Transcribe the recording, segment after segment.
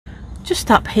just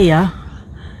up here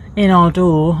in our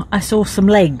door, I saw some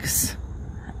legs.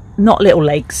 Not little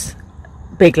legs,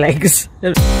 big legs.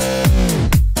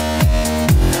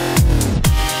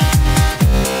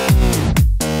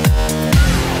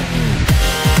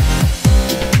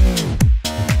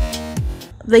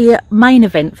 The main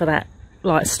event for that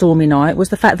like stormy night was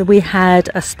the fact that we had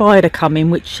a spider come in,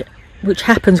 which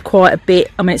happens quite a bit.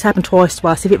 I mean, it's happened twice to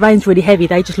us. If it rains really heavy,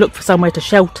 they just look for somewhere to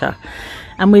shelter.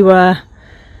 And we were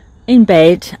in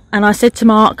bed, and I said to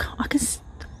Mark,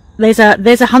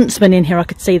 there's a huntsman in here, I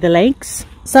could see the legs.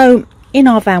 So in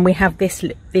our van we have this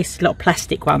little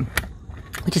plastic one,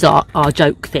 which is our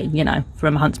joke thing, you know,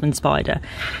 from a huntsman spider.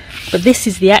 But this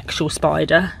is the actual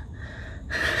spider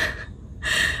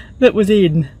that was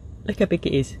in. Look how big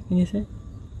it is. Can you see?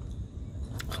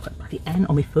 I've got a bloody ant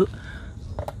on my foot.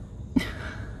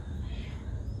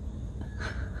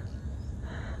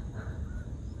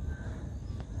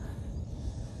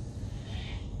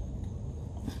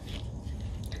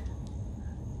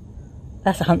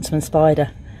 That's a huntsman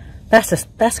spider.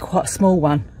 That's quite a small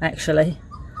one, actually.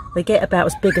 They get about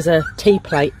as big as a tea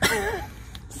plate.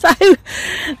 So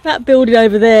that building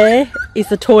over there is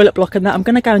the toilet block, and that I'm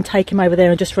going to go and take him over there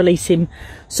and just release him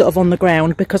sort of on the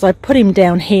ground, because I put him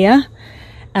down here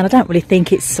and I don't really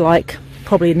think it's like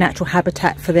probably a natural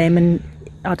habitat for them, and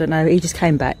I don't know, he just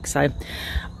came back. So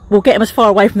we'll get him as far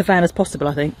away from the van as possible,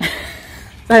 I think.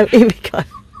 So here we go.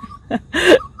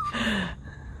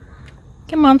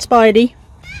 Come on, Spidey.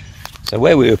 So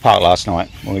where we were parked last night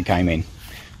when we came in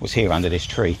was here under this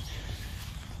tree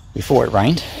before it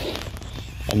rained,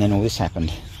 and then all this happened.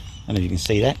 I don't know if you can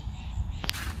see that.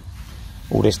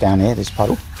 All this down here, this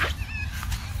puddle.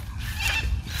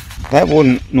 That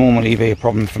wouldn't normally be a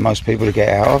problem for most people to get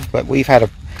out of, but we've had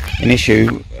an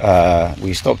issue.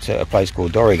 We stopped at a place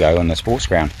called Dorigo on the sports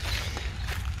ground,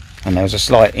 and there was a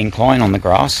slight incline on the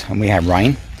grass, and we had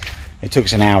rain. It took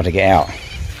us an hour to get out.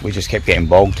 We just kept getting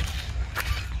bogged,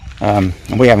 and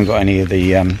we haven't got any of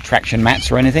the traction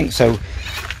mats or anything, so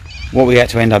what we had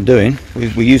to end up doing,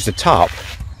 we used a tarp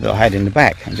that I had in the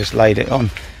back and just laid it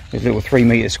on this little 3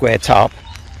 metre square tarp,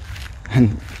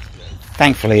 and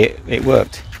thankfully it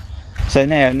worked. So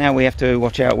now we have to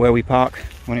watch out where we park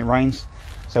when it rains,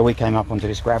 so we came up onto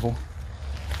this gravel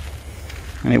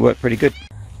and it worked pretty good.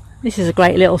 This is a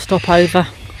great little stopover,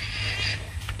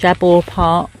 Jabor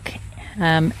Park.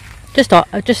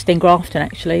 Just in Grafton,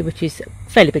 actually, which is a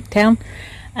fairly big town,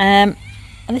 and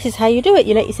this is how you do it.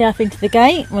 You let yourself into the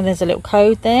gate when there's a little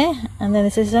code there, and then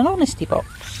this is an honesty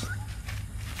box.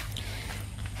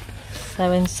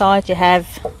 So inside you have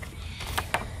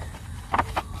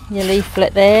your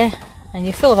leaflet there, and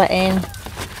you fill that in,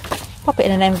 pop it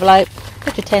in an envelope,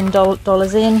 put your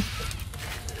 $10 in,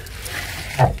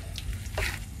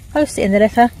 post it in the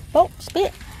letter box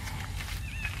bit,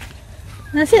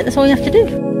 and that's it. That's all you have to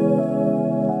do.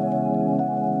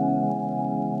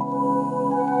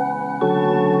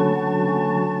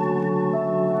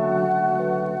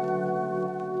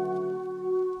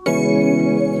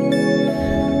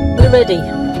 Ready,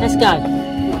 let's go.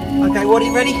 Okay, what, are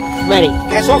you ready? Ready.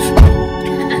 Gas off.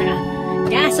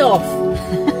 Gas off.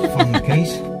 Find the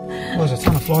keys. Well, there's a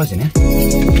ton of flies in here.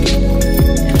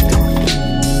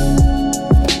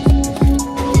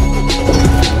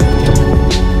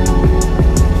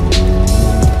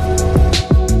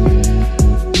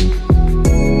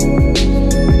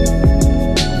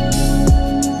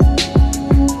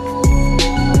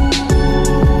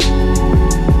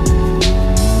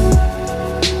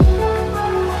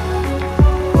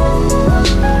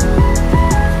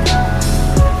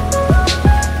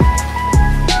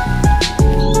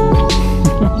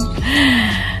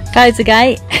 Close the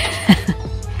gate.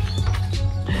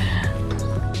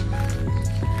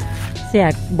 See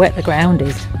how wet the ground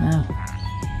is. Oh.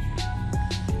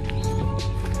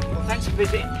 Well, thanks for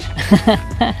visiting.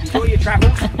 Enjoy your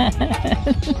travels.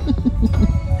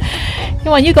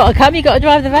 Come on, you got to come. You got to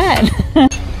drive the van.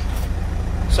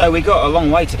 So we got a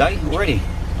long way today already.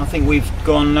 I think we've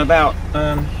gone about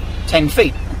 10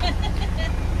 feet.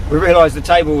 We realised the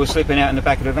table was slipping out in the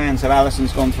back of the van, so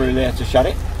Alison's gone through there to shut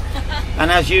it. And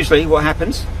as usually, what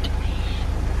happens?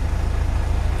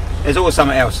 There's always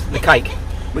something else. The cake.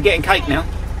 We're getting cake now.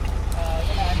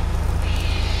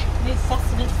 Need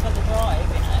sustenance for the drive,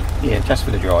 you know. Yeah, just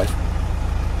for the drive.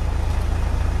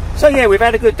 So yeah, we've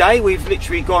had a good day. We've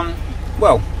literally gone,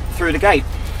 well, through the gate.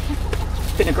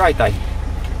 It's been a great day.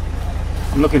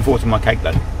 I'm looking forward to my cake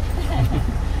though.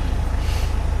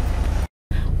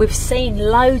 We've seen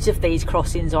loads of these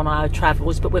crossings on our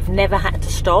travels, but we've never had to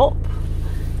stop.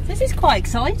 This is quite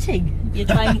exciting. Your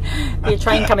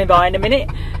train coming by in a minute.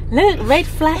 Look, red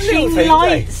flashing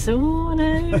lights. Oh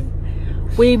no.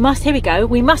 We must, here we go,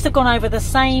 we must have gone over the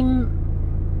same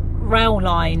rail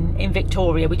line in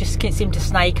Victoria. We just seem to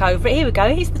snake over it. Here we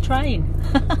go, here's the train.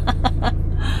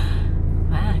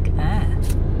 Wow, look at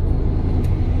that.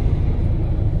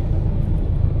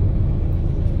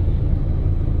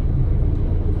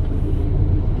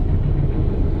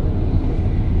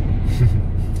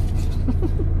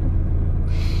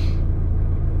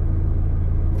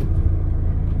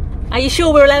 Are you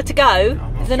sure we're allowed to go?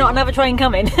 Is there not another train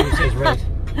coming? It still says red.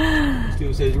 It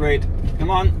still says red. Come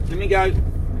on, let me go.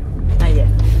 Oh yeah.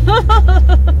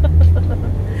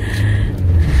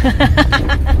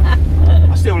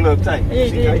 I still looked, eh?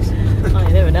 Just in case. Oh,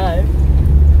 you never know.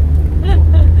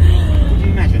 Could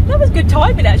you imagine? That was good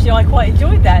timing actually, I quite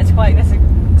enjoyed that. That's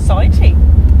exciting.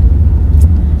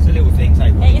 It's a little thing, eh?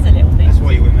 It is a little thing. That's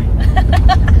why you're with me.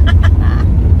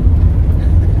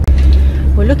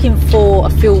 We're looking for a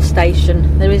fuel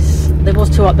station. There was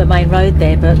two up the main road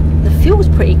there, but the fuel's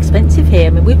pretty expensive here. I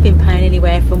mean, we've been paying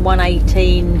anywhere from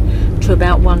 118 to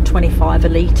about 125 a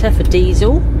litre for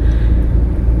diesel.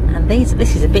 And this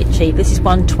is a bit cheap. This is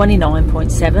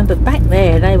 129.7, but back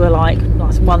there they were like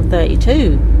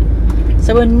 132.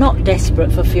 So we're not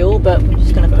desperate for fuel, but we're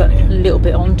just going to put a little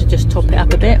bit on to just top it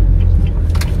up a bit.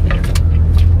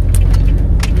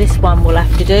 This one we'll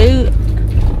have to do.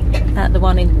 At the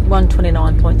one in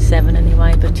 129.7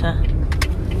 anyway, but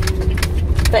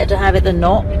better to have it than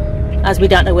not, as we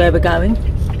don't know where we're going.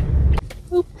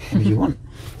 What do you want?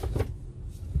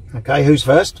 Okay, who's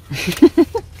first?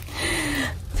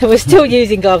 So we're still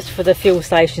using gloves for the fuel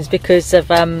stations because of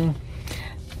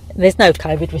there's no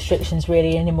COVID restrictions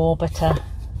really anymore, but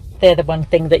they're the one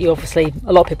thing that you obviously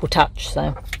a lot of people touch,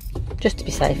 so just to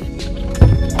be safe.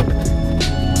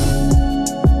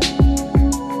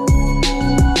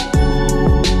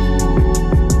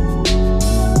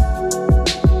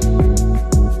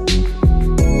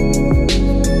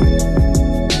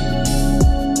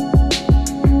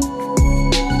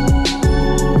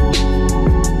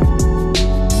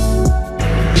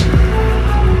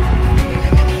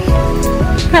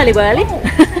 Curly whirly.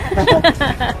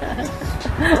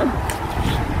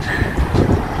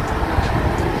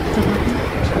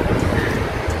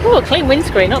 Oh, a clean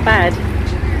windscreen, not bad.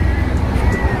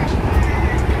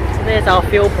 So there's our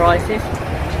fuel prices.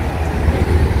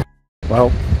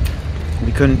 Well,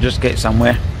 we couldn't just get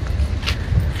somewhere.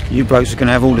 You blokes are going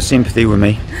to have all the sympathy with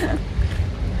me.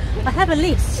 I have a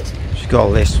list. She's got a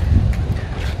list.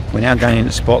 We're now going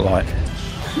into Spotlight.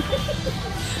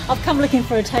 I've come looking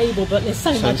for a table, but there's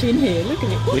so much in here. Look at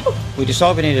it. We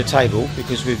decided we need a table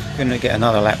because we're going to get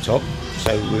another laptop,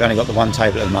 so we've only got the one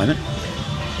table at the moment.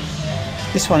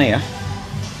 This one here.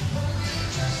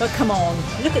 But come on,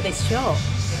 look at this shop.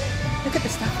 Look at the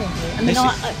stuff in here. I mean,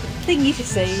 the thing is, you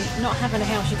see, not having a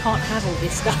house, you can't have all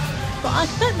this stuff. But I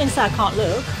don't mean to say I can't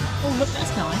look. Oh, look,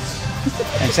 that's nice.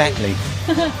 Exactly.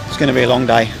 It's going to be a long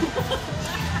day.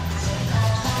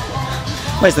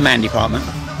 Where's the man department?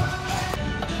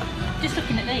 Just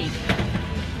looking at these.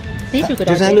 These are good.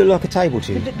 Does that look like a table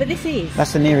to you? But this is.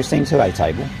 That's the nearest thing to a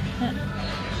table. Yeah.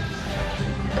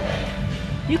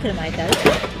 You could have made those.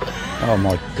 Oh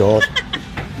my god.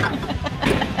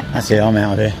 That's it, I'm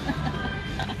out of here.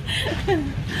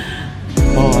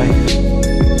 Bye.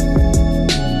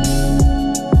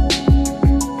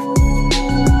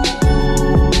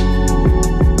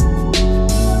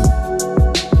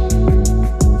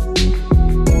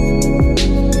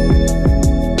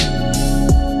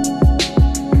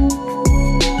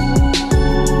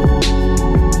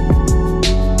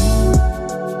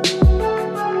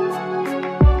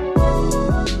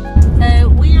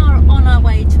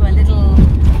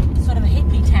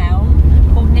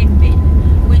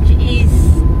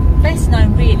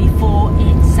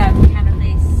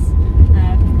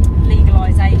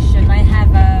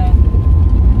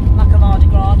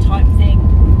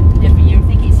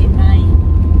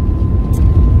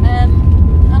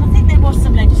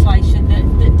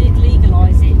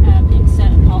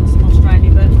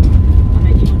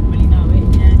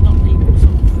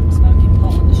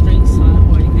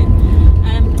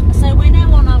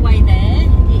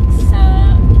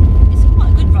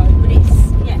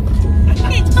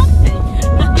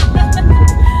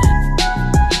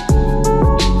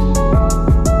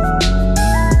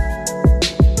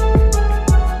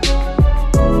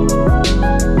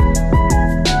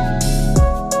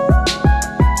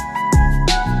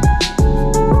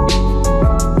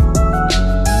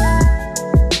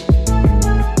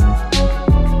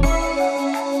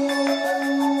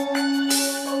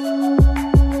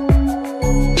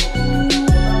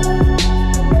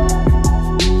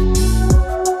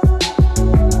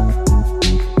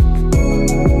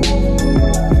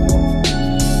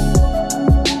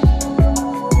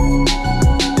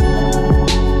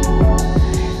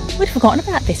 forgotten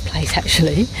about this place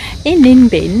actually. In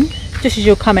Ninbin, just as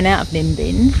you're coming out of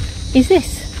Ninbin, is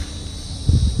this.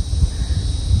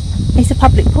 It's a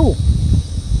public pool.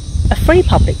 A free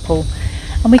public pool.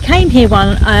 And we came here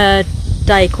one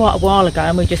day quite a while ago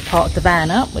and we just parked the van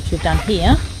up, which we've done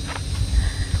here.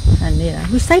 And you know,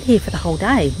 we stayed here for the whole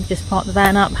day. We just parked the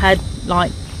van up, had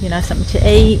like, you know, something to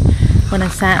eat, went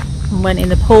and sat and went in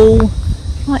the pool.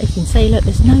 Like you can see, look,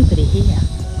 there's nobody here.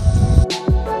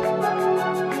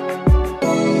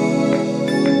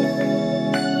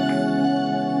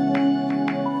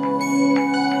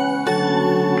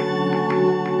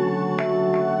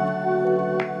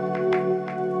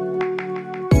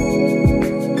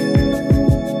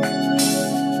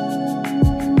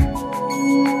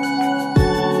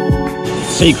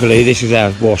 Secretly, this is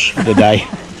our wash for the day.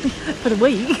 For the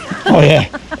week? Oh yeah,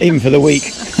 even for the week.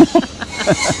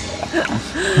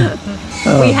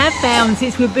 We have found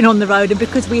since we've been on the road, and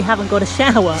because we haven't got a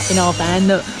shower in our van,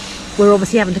 that we're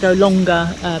obviously having to go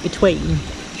longer between.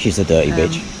 She's a dirty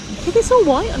bitch. Look, it's all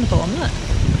white on the bottom, look.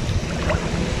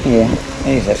 Yeah,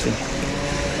 it is actually.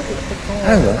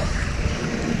 Oh look.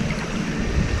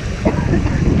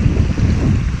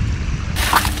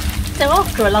 So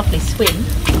after a lovely swim,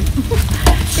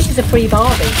 this is a free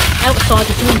barbie outside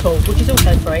the swimming pool, which is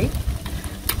also free.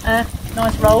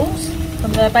 Nice rolls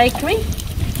from the bakery.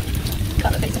 A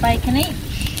couple of bits of bacon each.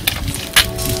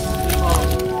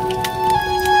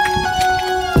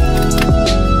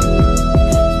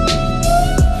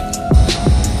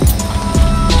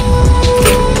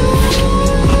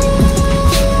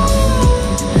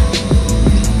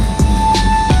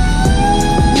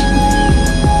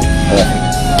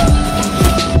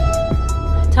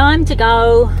 Time to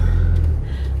go.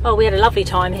 Oh, we had a lovely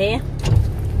time here.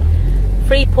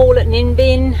 Free pool at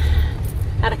Ninbin.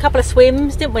 Had a couple of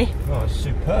swims, didn't we? Oh, it's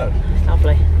superb.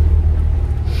 Lovely.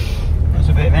 That's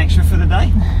a bit of extra for the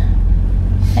day.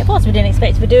 It was, we didn't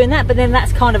expect to be doing that, but then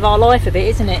that's kind of our life a bit,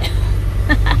 isn't it?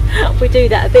 We do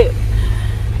that a bit,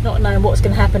 not knowing what's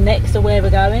going to happen next or where we're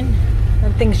going.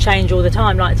 And things change all the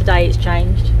time, like today it's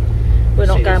changed. We're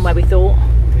not going where we thought.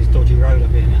 This dodgy road up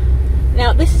here now.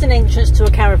 Now this is an entrance to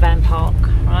a caravan park,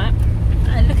 right?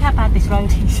 And look how bad this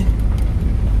road is.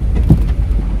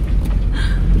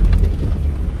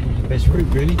 The best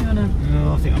route really. I know.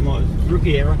 Oh, I think I might have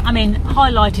rookie error. I mean,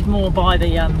 highlighted more by the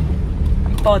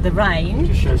rain. It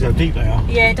just shows how deep they are.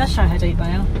 Yeah, it does show how deep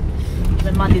they are.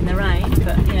 The mud in the rain,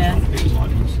 but yeah. It was like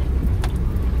this.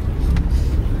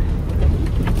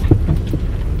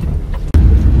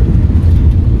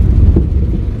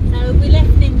 So we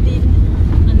left Ninbin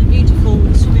and the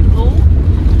beautiful swimming pool,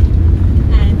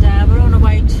 and we're on our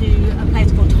way to a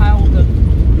place called Tyolgum,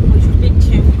 which we've been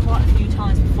to quite a few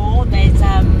times before. There's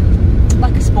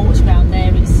like a sports ground